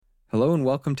Hello and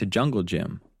welcome to Jungle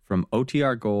Gym from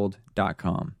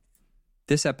OTRGold.com.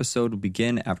 This episode will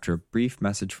begin after a brief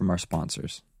message from our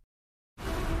sponsors.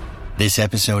 This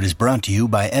episode is brought to you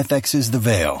by FX's The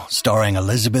Veil, starring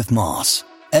Elizabeth Moss.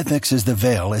 FX's The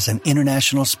Veil is an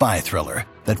international spy thriller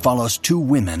that follows two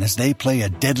women as they play a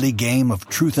deadly game of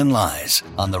truth and lies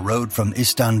on the road from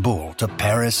Istanbul to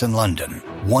Paris and London.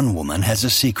 One woman has a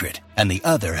secret, and the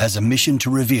other has a mission to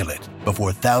reveal it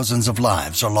before thousands of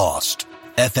lives are lost.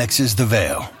 FX's The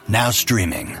Veil, now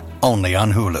streaming, only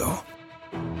on Hulu.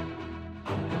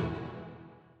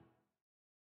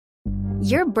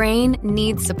 Your brain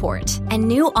needs support, and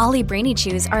new Ollie Brainy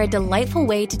Chews are a delightful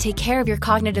way to take care of your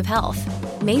cognitive health.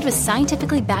 Made with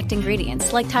scientifically backed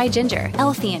ingredients like Thai ginger,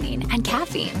 L-theanine, and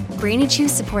caffeine, Brainy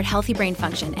Chews support healthy brain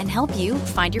function and help you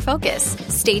find your focus,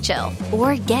 stay chill,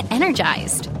 or get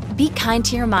energized. Be kind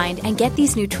to your mind and get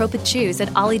these nootropic chews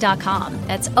at ollie.com.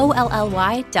 That's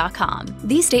OLLY.com.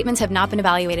 These statements have not been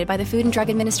evaluated by the Food and Drug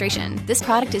Administration. This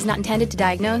product is not intended to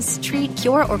diagnose, treat,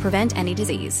 cure, or prevent any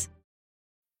disease.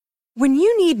 When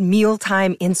you need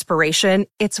mealtime inspiration,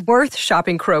 it's worth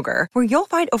shopping Kroger, where you'll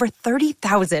find over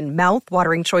 30,000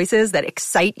 mouth-watering choices that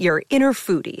excite your inner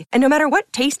foodie. And no matter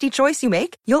what tasty choice you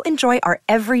make, you'll enjoy our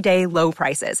everyday low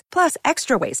prices, plus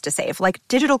extra ways to save, like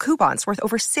digital coupons worth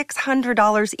over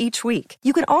 $600 each week.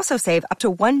 You can also save up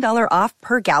to $1 off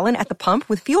per gallon at the pump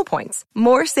with fuel points.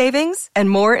 More savings and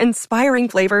more inspiring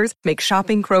flavors make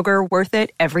shopping Kroger worth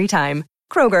it every time.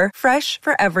 Kroger, fresh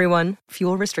for everyone.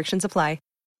 Fuel restrictions apply.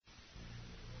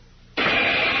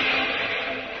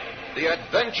 The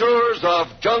Adventures of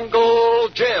Jungle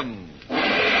Jim.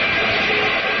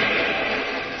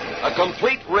 A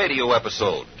complete radio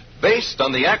episode based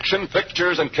on the action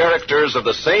pictures and characters of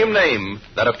the same name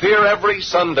that appear every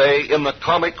Sunday in the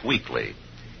Comic Weekly.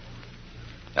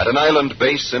 At an island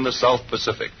base in the South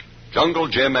Pacific, Jungle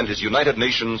Jim and his United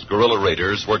Nations guerrilla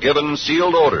raiders were given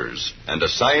sealed orders and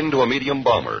assigned to a medium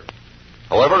bomber.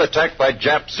 However, attacked by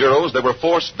Jap Zeros, they were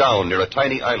forced down near a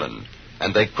tiny island,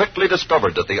 and they quickly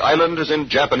discovered that the island is in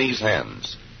Japanese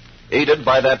hands. Aided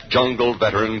by that jungle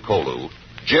veteran Kolu,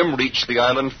 Jim reached the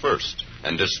island first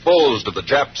and disposed of the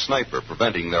Jap sniper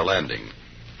preventing their landing.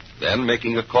 Then,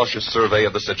 making a cautious survey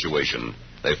of the situation,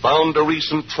 they found a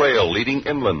recent trail leading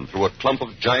inland through a clump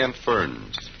of giant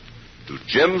ferns. To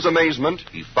Jim's amazement,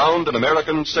 he found an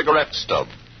American cigarette stub,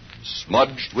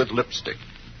 smudged with lipstick.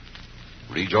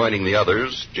 Rejoining the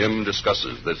others, Jim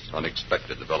discusses this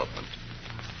unexpected development.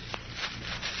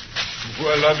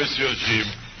 Voila, Monsieur Jim.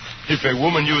 If a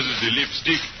woman uses the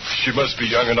lipstick, she must be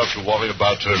young enough to worry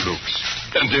about her looks.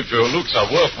 And if her looks are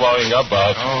worth worrying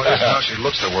about... Oh, it's how she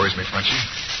looks that worries me, Frenchie.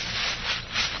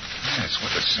 That's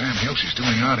what the Sam Hill she's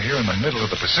doing out here in the middle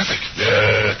of the Pacific.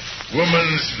 Yeah,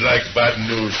 women's like bad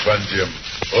news, Van Jim.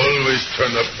 Always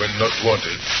turn up when not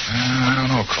wanted. I don't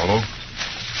know, Colo.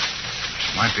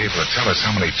 She might be able to tell us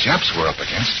how many Japs we're up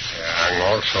against. And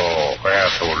also where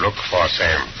to look for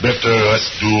Sam. Better us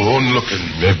do own looking.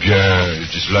 Eh bien,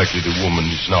 it is likely the woman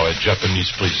is now a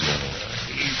Japanese prisoner.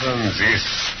 Even this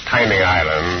tiny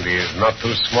island is not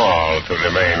too small to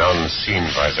remain unseen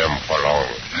by them for long.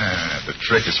 The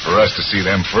trick is for us to see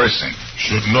them first, Sing.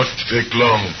 Should not take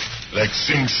long. Like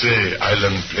Sing say,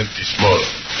 island plenty small.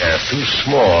 Too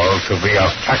small to be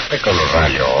of practical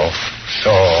value.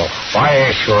 So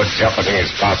why should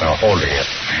Japanese bother holding it?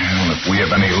 Well, if we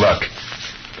have any luck,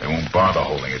 they won't bother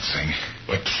holding it, Sing.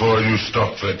 What for you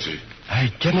stop, Frenchie? I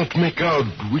cannot make out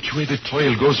which way the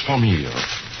trail goes from here.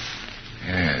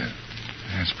 Yeah,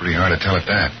 it's pretty hard to tell at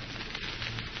that.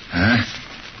 Huh?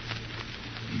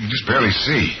 You can just barely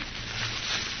see.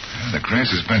 The grass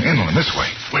has been inland this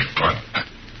way. Wait, Blunt.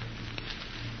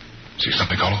 See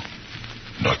something, Colo?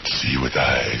 Not see with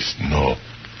eyes, no.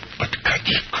 But catch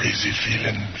crazy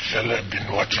feeling. Fella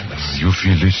been watching us. You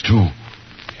feel this too?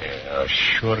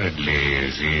 Assuredly,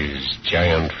 these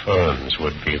giant ferns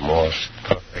would be most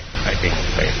perfect hiding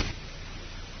place.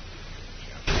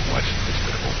 Watch this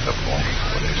bit of open up warning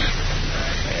for this.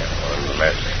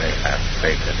 Unless they have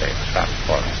baited a trap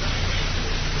for us.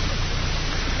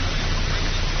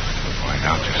 We'll find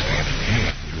out just standing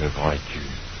here. You have right, you.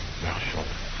 Marchons.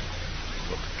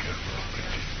 Look careful,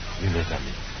 Frenchie. Oui, mes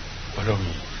amis. Follow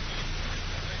me.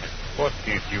 What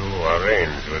did you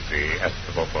arrange with the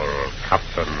estimable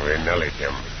Captain Rinelli,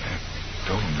 Jim?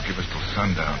 Told him to give us till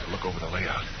sundown to look over the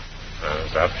layout.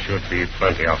 That should be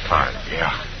plenty of time.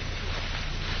 Yeah.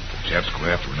 The Japs go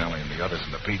after Rinelli and the others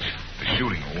on the beach. The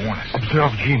shooting will warn us.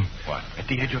 Observe, Jim. What? At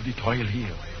the edge of the trail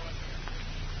here.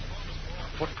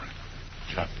 A footprint.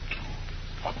 Jap too.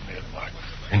 Thumbnail marks.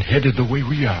 And headed the way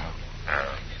we are.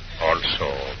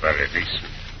 Also very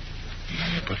decent.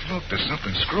 Yeah, but look, there's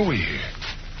something screwy here.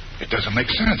 It doesn't make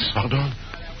sense. Pardon?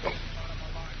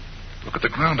 Look at the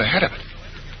ground ahead of it.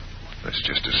 There's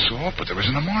just a saw, but there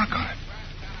isn't a mark on it.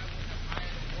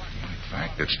 In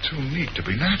fact, it's too neat to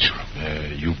be natural.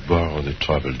 You borrow the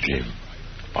trouble, Jim.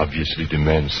 Obviously, the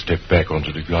man stepped back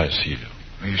onto the grass here.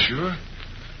 Are you sure?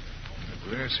 The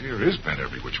grass here is bent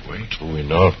every which way. True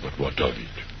enough, but what of it?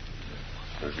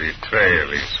 The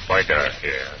trail is wider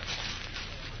here.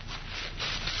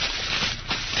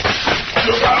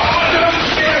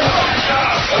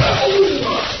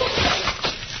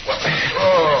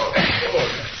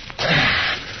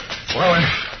 Well,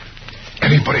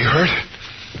 anybody hurt?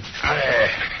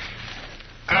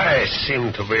 I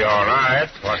seem to be all right.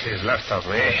 What is left of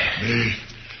me?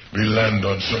 We land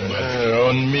on somebody.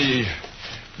 On me.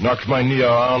 Knocked my knee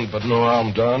around, but no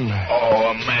harm done.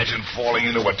 Oh, imagine falling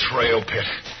into a trail pit.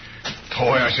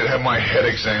 Boy, I should have my head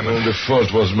examined. The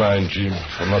fault was mine, Jim,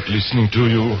 for not listening to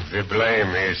you. The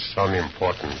blame is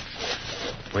unimportant.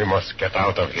 We must get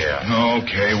out of here.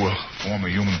 Okay, we'll form a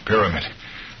human pyramid.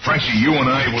 Frenchie, you and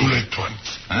I will... Too late, one.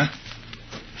 Huh?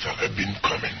 They have been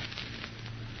coming.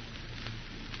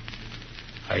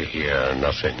 I hear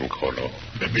nothing, Colo.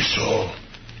 Maybe so.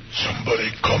 Somebody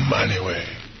come anyway.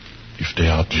 If they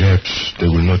are Japs, they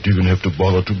will not even have to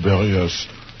bother to bury us.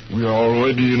 We are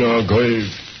already in our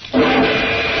grave.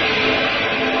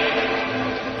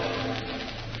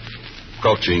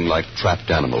 Crouching like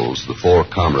trapped animals, the four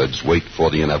comrades wait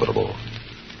for the inevitable.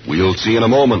 We'll see in a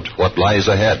moment what lies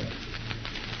ahead.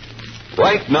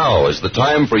 Right now is the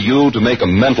time for you to make a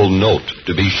mental note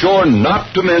to be sure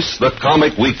not to miss the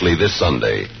Comic Weekly this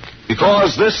Sunday.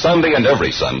 Because this Sunday and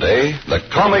every Sunday, the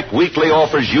Comic Weekly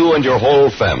offers you and your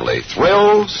whole family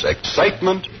thrills,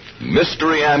 excitement,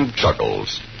 mystery, and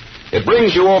chuckles. It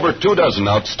brings you over 24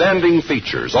 outstanding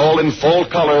features, all in full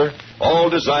color, all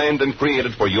designed and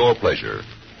created for your pleasure.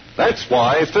 That's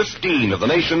why 15 of the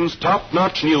nation's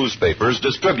top-notch newspapers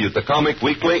distribute the Comic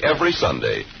Weekly every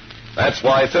Sunday. That's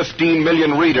why 15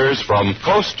 million readers from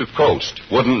coast to coast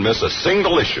wouldn't miss a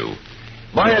single issue.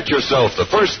 Buy it yourself the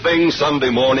first thing Sunday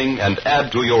morning and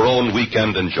add to your own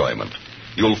weekend enjoyment.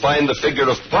 You'll find the figure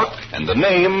of Puck and the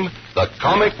name, the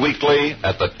Comic Weekly,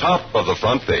 at the top of the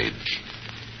front page.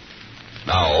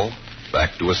 Now,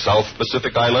 back to a South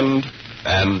Pacific island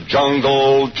and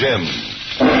Jungle Jim.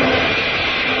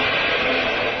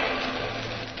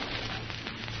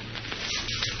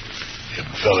 You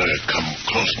better come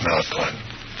close now, Glenn.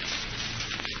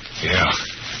 Yeah.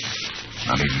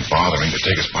 Not even bothering to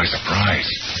take us by surprise.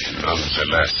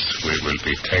 Nonetheless, we will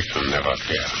be taken, never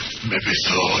fear. Maybe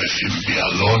so if him be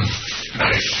alone.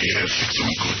 Knife here, fix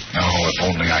him good. No, if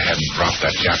only I hadn't dropped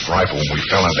that Jap rifle when we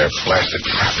fell in their blasted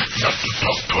trap. Not to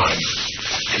talk to him.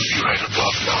 He'll be right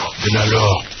above now. Then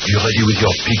alors, you ready with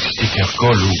your big sticker,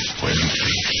 Colo? When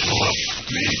things show up,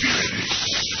 maybe ready.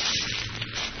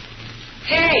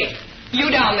 Hey,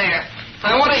 you down there.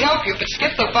 I want to help you, but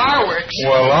skip the fireworks.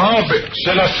 Well, I'll be...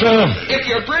 C'est la femme. If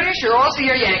you're British or Aussie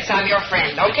or Yanks, I'm your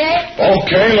friend, okay?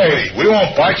 Okay, lady. We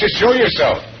won't bite you. Show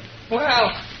yourself. Well,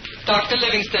 Dr.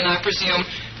 Livingston, I presume.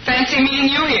 Fancy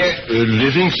meeting you here.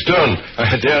 Livingston.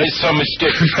 There is some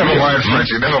mistake. Never mind,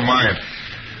 Frenchie. Never mind.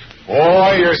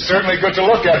 Boy, you're certainly good to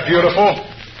look at, beautiful.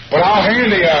 But how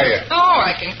handy are you? Oh,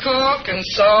 I can cook and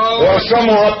sew. Well,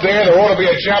 somewhere up there ought to be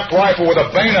a Jap rifle with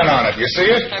a bayonet on it. You see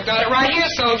it? I've got it right here,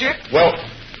 soldier. Well,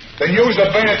 then use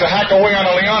the bayonet to hack away on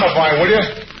a liana vine, will you?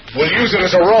 We'll use it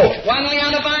as a rope. One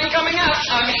liana vine coming up.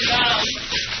 Down.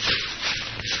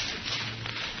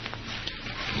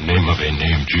 Name of a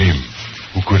name, Jim.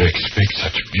 Who could expect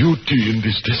such beauty in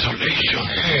this desolation?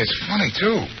 Yeah, it's funny,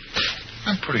 too.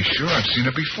 I'm pretty sure I've seen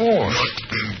it before. Not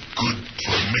been good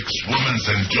for mixed women's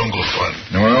and jungle fun.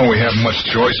 Well, we haven't much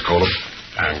choice, Colo.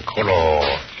 And Colo,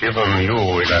 even you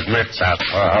will admit that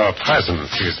her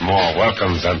presence is more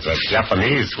welcome than the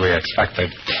Japanese we expected.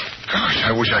 Gosh,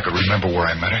 I wish I could remember where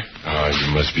I met her.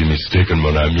 You must be mistaken,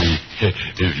 mon ami.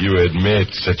 If you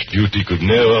admit such beauty could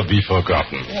never be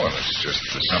forgotten. Well, it's just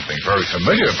something very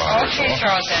familiar about her. Okay,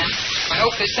 Charles, then. I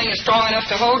hope this thing is strong enough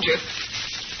to hold you.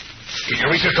 Can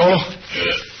you reach it, Colo?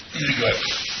 You got it.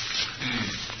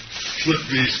 Should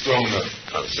be strong enough.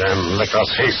 Then let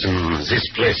us hasten. This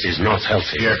place is not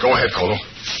healthy. Yeah, go ahead, Colo.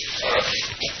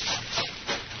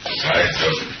 Sides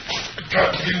of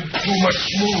got been too much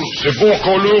smooth. C'est bon,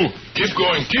 Colo. Keep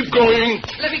going, keep going.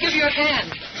 Let me give you a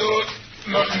hand. No,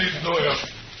 not need no help.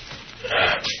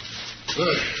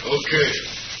 Okay.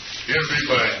 He'll be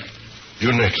fine.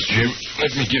 You next, Jim.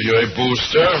 Let me give you a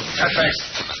booster. Thanks.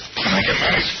 I can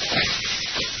manage.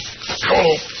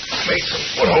 Colo, make some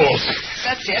footholds.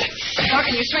 That's it. Now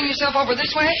can you swing yourself over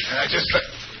this way? Just...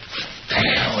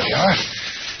 There we are.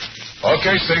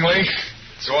 Okay, Stingley.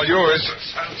 It's all yours.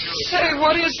 Say,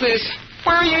 what is this?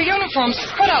 Where are your uniforms?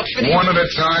 What outfit? One at a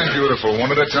time, beautiful.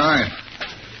 One at a time.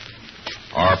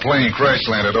 Our plane crash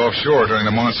landed offshore during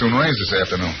the monsoon rains this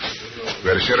afternoon.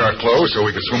 We had to shed our clothes so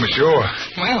we could swim ashore.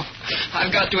 Well, I've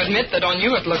got to admit that on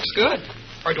you it looks good.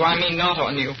 Or do I mean not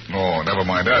on you? Oh, never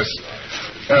mind us.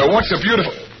 What's a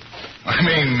beautiful...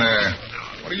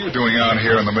 what are you doing out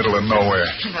here in the middle of nowhere?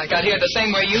 I got here the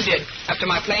same way you did, after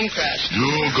my plane crashed.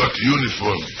 You got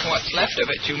uniform. What's left of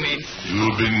it, you mean? You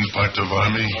been part of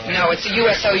army? No, it's a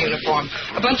USO uniform.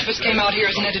 A bunch of us came out here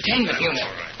as an entertainment unit.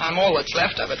 I'm all that's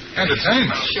left of it.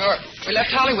 Entertainment? Sure. We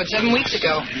left Hollywood 7 weeks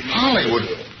ago. Hollywood?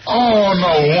 Oh,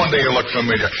 no wonder you look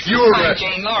familiar. You're... I'm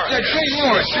Jane Laura. Yeah, Jane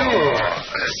Laura, sure.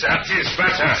 That is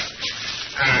better.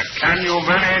 Can you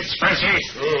manage, Fancy?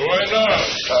 Why not?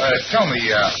 Tell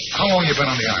me, how long you been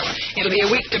on the island? It'll be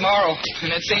a week tomorrow, and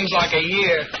it seems like a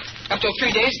year. Up till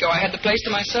 3 days ago, I had the place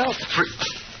to myself.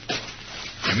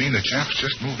 You mean the chaps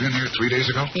just moved in here 3 days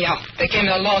ago? Yeah, they came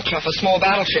in a launch off a small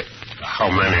battleship. How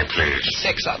many, please?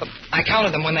 6 of them. I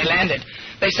counted them when they landed.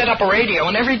 They set up a radio,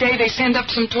 and every day they send up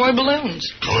some toy balloons.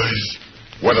 Toys?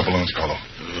 Weather balloons, Colo.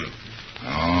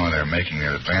 Oh, they're making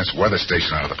an advanced weather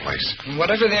station out of the place. And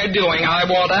whatever they're doing, I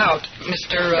want out.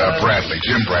 Mr. Bradley,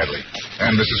 Jim Bradley.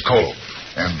 And Mrs. Colo.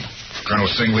 And Colonel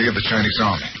Singley of the Chinese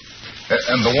Army.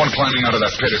 And the one climbing out of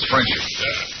that pit is Frenchy.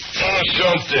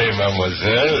 Enchanté,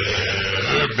 mademoiselle.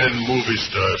 Been movie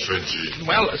star, Frenchy.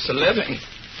 Well, it's a living.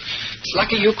 It's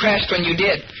lucky you crashed when you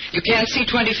did. You can't see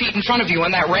 20 feet in front of you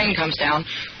when that rain comes down.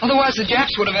 Otherwise, the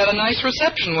Japs would have had a nice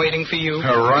reception waiting for you.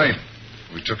 All right.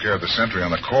 We took care of the sentry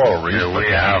on the coral reef.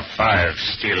 We have 5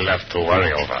 still left to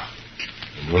worry over.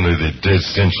 And only the dead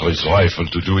Century's rifle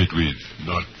to do it with.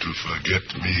 Not to forget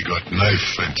me got knife,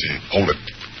 Fancy. Hold it.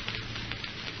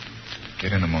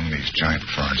 Get in among these giant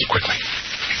ferns, quickly.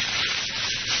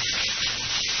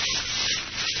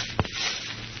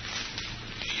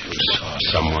 You saw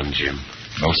someone, Jim?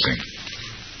 No, Sing.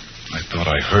 I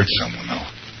thought I heard someone, though.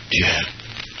 Yeah.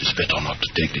 It's better not to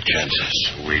take the chances.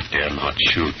 We dare not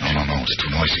shoot. No. It's too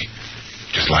noisy.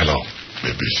 Just lie low.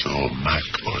 Maybe so Mac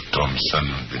or Thompson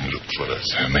been look for us.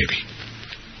 Maybe.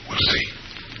 We'll see.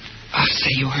 I'll say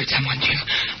you heard someone, Jim.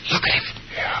 Look at him.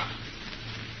 Yeah.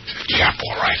 It's a Jap,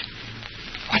 all right.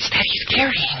 What's that he's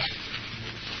carrying?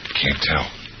 Can't tell.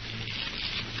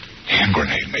 Hand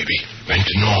grenade, maybe.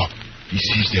 Maintenant, he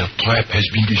sees their trap has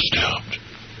been disturbed.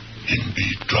 Him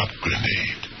be drop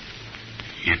grenade.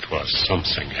 It was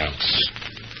something else.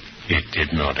 It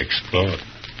did not explode.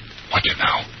 Watch it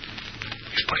now.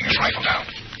 He's putting his rifle down.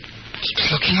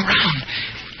 Keeps looking around.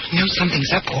 He knows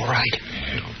something's up, all right.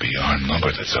 It'll be our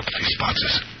number that's up if he spots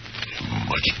us.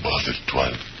 Much bothered,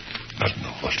 Twelve. Not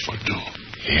know what for do.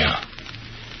 Yeah.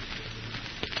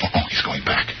 Oh, he's going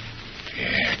back.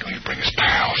 Yeah, going to bring his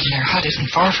pals. Their hut isn't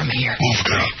far from here. Move,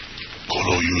 girl.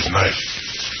 Colo use knife.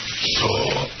 So,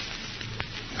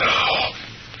 now,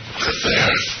 get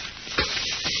there.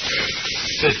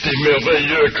 C'était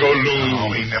merveilleux, Colo.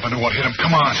 Oh, he never knew what hit him.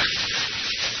 Come on.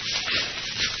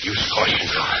 Use caution,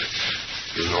 God.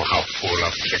 You know how full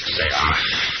of tricks they are.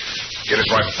 Get his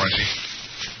rifle, Frenchy.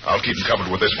 I'll keep him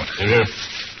covered with this one. Yeah.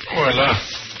 Voila.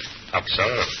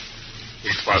 Observe.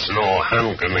 It was no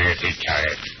hand grenade he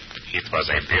carried. It was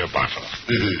a beer bottle.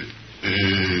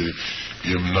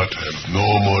 Him not have no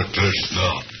more thirst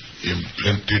now. Him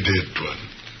plenty dead one.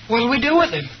 What'll we do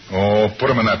with him? Oh, put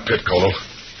him in that pit, Colo.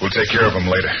 We'll take care of him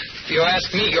later. If you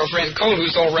ask me, your friend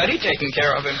Colu's already taken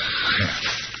care of him.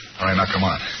 Yeah. All right, now come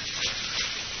on.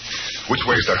 Which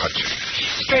way is their hut, Jim?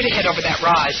 Straight ahead over that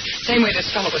rise. Same way this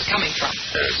fellow was coming from.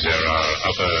 There are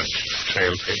other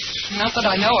trail pits? Not that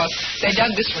I know of. They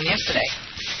dug this one yesterday.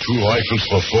 2 rifles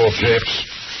for 4 Japs.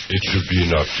 It should be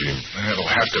enough, Jim.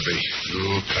 It'll have to be.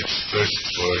 You catch thirst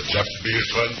for Jap beer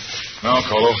fun? No,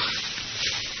 Colo.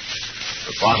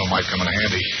 The bottle might come in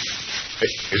handy.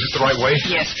 Hey, is this the right way?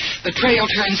 Yes. The trail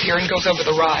turns here and goes over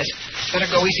the rise. Better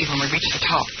go easy when we reach the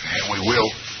top. Yeah, we will.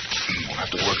 We'll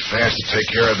have to work fast to take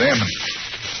care of them and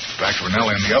back to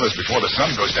Ranelli and the others before the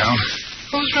sun goes down.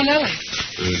 Who's Ranelli?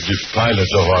 The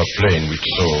pilot of our plane which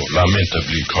so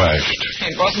lamentably crashed.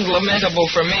 It wasn't lamentable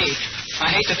for me.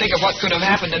 I hate to think of what could have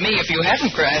happened to me if you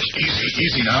hadn't crashed.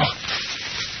 Easy now.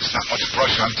 There's not much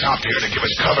brush on top here to give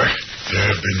us cover. There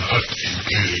have been hut in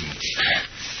killing.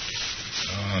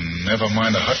 Oh, never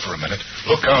mind the hut for a minute.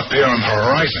 Look out there on the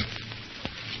horizon.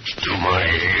 Do my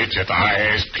aged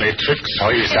eyes play tricks,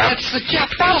 or is that... That's the Jap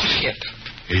battleship.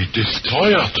 A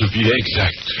destroyer, to be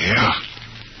exact. Yeah.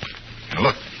 And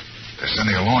look, they're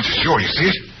sending a launch ashore. You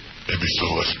see it? Maybe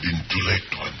so has been too late,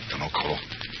 one. Don't know, Cole.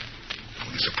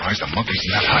 Wouldn't be surprised the monkeys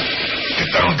in that hut. Get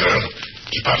down, girl.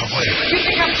 Keep out of the way. What do you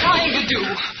think I'm trying to do?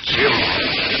 Jim,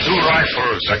 2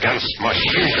 rifles against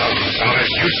machine guns are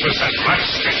as useless as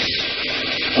matchsticks.